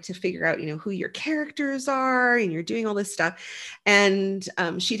trying to figure out, who your characters are, and you're doing all this stuff. And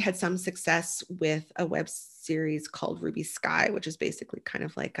she'd had some success with a web series called Ruby Sky, which is basically kind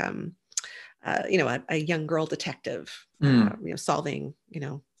of like, a young girl detective, solving,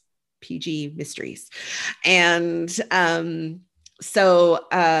 PG mysteries. And so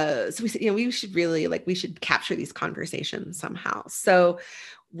we said, we should really we should capture these conversations somehow. So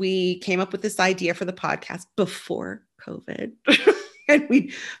we came up with this idea for the podcast before COVID. And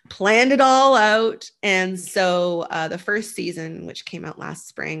we planned it all out. And so the first season, which came out last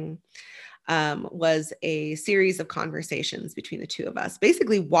spring, was a series of conversations between the two of us,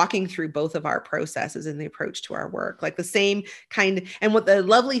 basically walking through both of our processes and the approach to our work, like the same kind. And what the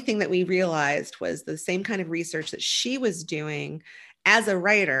lovely thing that we realized was the same kind of research that she was doing as a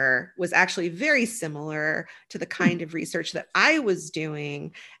writer was actually very similar to the kind of research that I was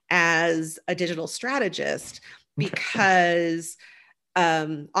doing as a digital strategist, because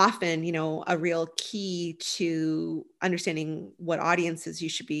often, a real key to understanding what audiences you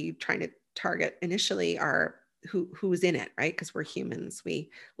should be trying to target initially are who's in it, right? Because we're humans.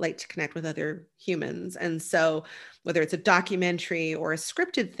 We like to connect with other humans. And so whether it's a documentary or a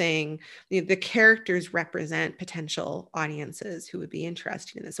scripted thing, the characters represent potential audiences who would be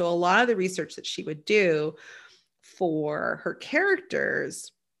interested in it. So a lot of the research that she would do for her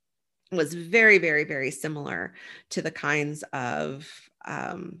characters was very, very, very similar to the kinds of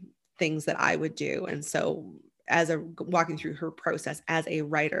things that I would do. And so walking through her process as a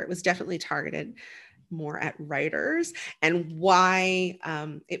writer, it was definitely targeted more at writers, and why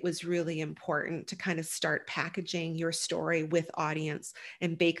it was really important to kind of start packaging your story with audience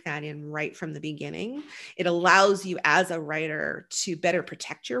and bake that in right from the beginning. It allows you as a writer to better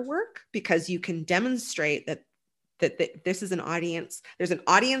protect your work, because you can demonstrate that this is an audience. There's an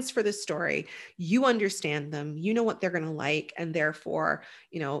audience for this story. You understand them, you know what they're going to like. And therefore,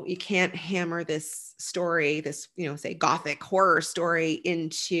 you can't hammer this story, this, say Gothic horror story,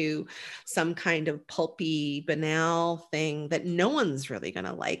 into some kind of pulpy, banal thing that no one's really going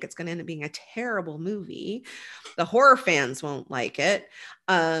to like. It's going to end up being a terrible movie. The horror fans won't like it.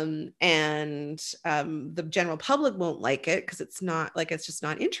 And the general public won't like it because it's just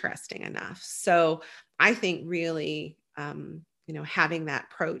not interesting enough. So I think really, having that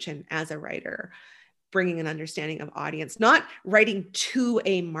approach, and as a writer, bringing an understanding of audience, not writing to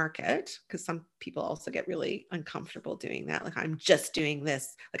a market, because some people also get really uncomfortable doing that. Like, I'm just doing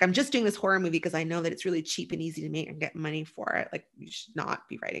this horror movie because I know that it's really cheap and easy to make and get money for it. Like, you should not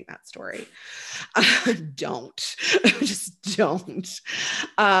be writing that story. Just don't.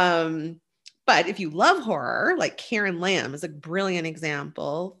 But if you love horror, like Karen Lamb is a brilliant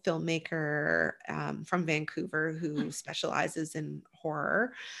example, filmmaker from Vancouver who specializes in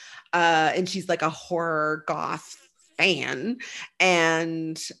horror. And she's like a horror goth fan.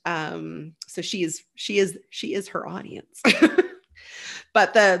 And so she is her audience.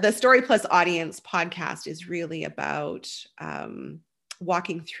 But the Story Plus Audience podcast is really about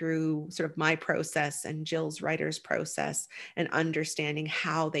walking through sort of my process and Jill's writer's process, and understanding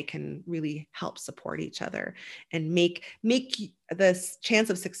how they can really help support each other and make the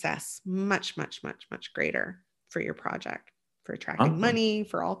chance of success much, much, much, much greater for your project, for attracting money,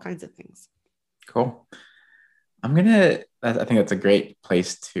 for all kinds of things. Cool. I think that's a great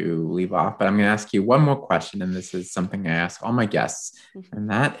place to leave off, but I'm going to ask you one more question. And this is something I ask all my guests. Mm-hmm. And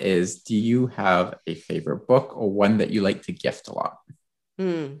that is, do you have a favorite book or one that you like to gift a lot?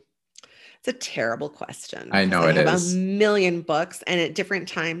 It's a terrible question. I know it is. I have a million books, and at different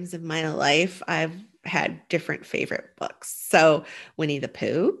times of my life, I've had different favorite books. So Winnie the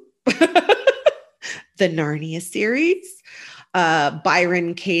Pooh, the Narnia series,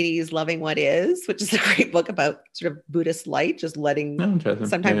 Byron Katie's Loving What Is, which is a great book about sort of Buddhist light, just letting,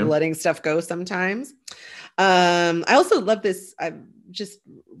 sometimes letting stuff go sometimes. I also love this. I just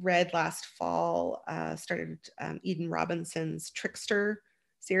read last fall, started Eden Robinson's Trickster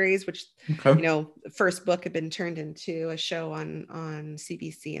series, which, first book had been turned into a show on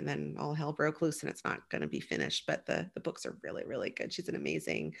CBC, and then all hell broke loose and it's not going to be finished, but the books are really, really good. She's an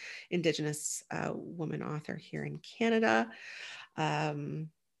amazing Indigenous woman author here in Canada. I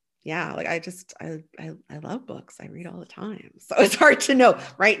love books. I read all the time. So it's hard to know.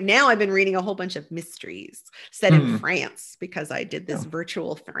 Right now, I've been reading a whole bunch of mysteries set in France because I did this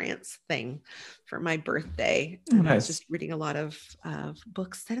virtual France thing for my birthday. And I was just reading a lot of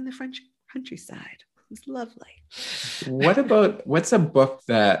books set in the French countryside. It's lovely. What's a book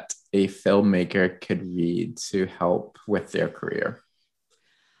that a filmmaker could read to help with their career?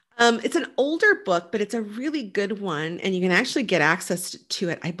 It's an older book, but it's a really good one. And you can actually get access to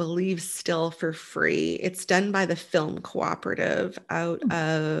it, I believe, still for free. It's done by the Film Cooperative out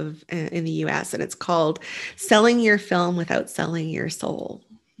of in the US, and it's called Selling Your Film Without Selling Your Soul.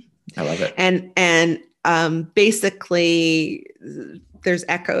 I love it. And basically, there's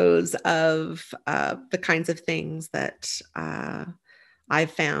echoes of the kinds of things that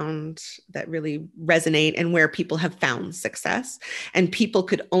I've found that really resonate and where people have found success, and people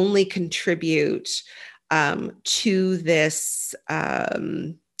could only contribute to this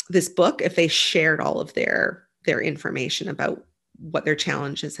this book if they shared all of their information about what their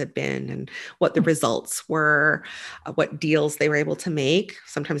challenges had been and what the results were, what deals they were able to make.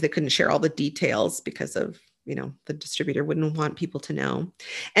 Sometimes they couldn't share all the details because of, the distributor wouldn't want people to know.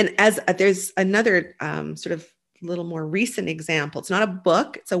 And as there's another sort of little more recent example. It's not a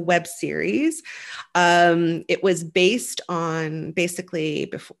book, it's a web series. It was based on basically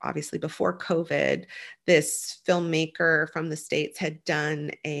before COVID, this filmmaker from the States had done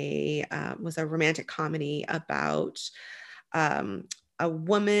was a romantic comedy about a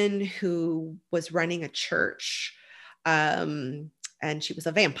woman who was running a church. And she was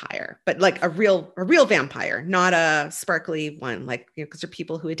a vampire, but like a real vampire, not a sparkly one, because there are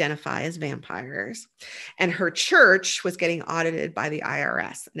people who identify as vampires. And her church was getting audited by the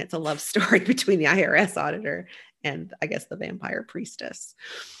IRS. And it's a love story between the IRS auditor and, I guess, the vampire priestess.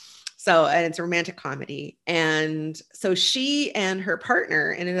 So, and it's a romantic comedy. And so she and her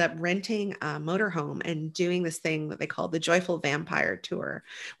partner ended up renting a motorhome and doing this thing that they called the Joyful Vampire Tour,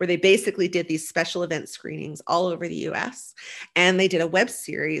 where they basically did these special event screenings all over the US. And they did a web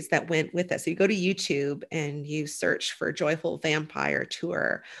series that went with it. So you go to YouTube and you search for Joyful Vampire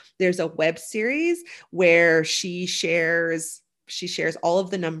Tour. There's a web series where she shares all of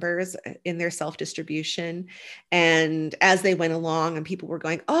the numbers in their self-distribution. And as they went along and people were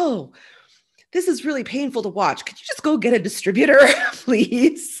going, oh, this is really painful to watch. Could you just go get a distributor,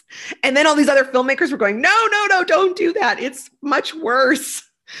 please? And then all these other filmmakers were going, no, don't do that. It's much worse.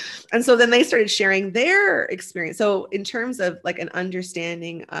 And so then they started sharing their experience. So in terms of like an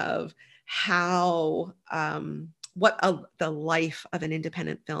understanding of how, the life of an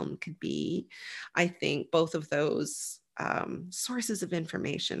independent film could be, I think both of those sources of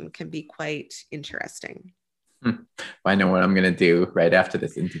information can be quite interesting. I know what I'm going to do right after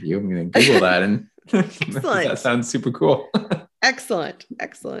this interview. I'm going to Google that, and Excellent. That sounds super cool. Excellent.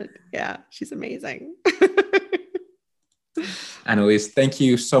 Yeah, she's amazing. Annalise, thank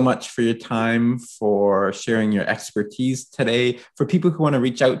you so much for your time, for sharing your expertise today. For people who want to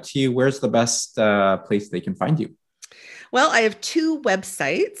reach out to you, where's the best place they can find you? Well, I have two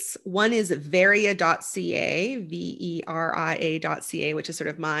websites. One is Veria.ca, Veria.ca, which is sort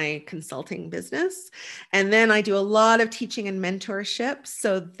of my consulting business. And then I do a lot of teaching and mentorship.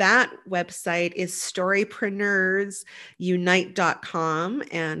 So that website is storypreneursunite.com.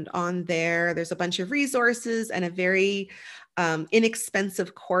 And on there's a bunch of resources and a very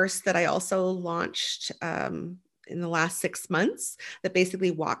inexpensive course that I also launched in the last 6 months that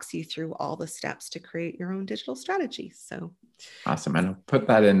basically walks you through all the steps to create your own digital strategy. So awesome. And I'll put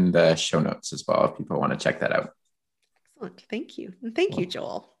that in the show notes as well if people want to check that out. Excellent. Thank you. And thank you,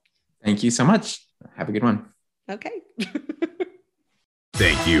 Joel. Thank you so much. Have a good one. Okay.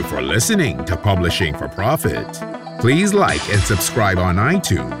 Thank you for listening to Publishing for Profit. Please like and subscribe on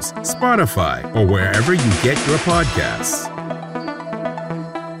iTunes, Spotify, or wherever you get your podcasts.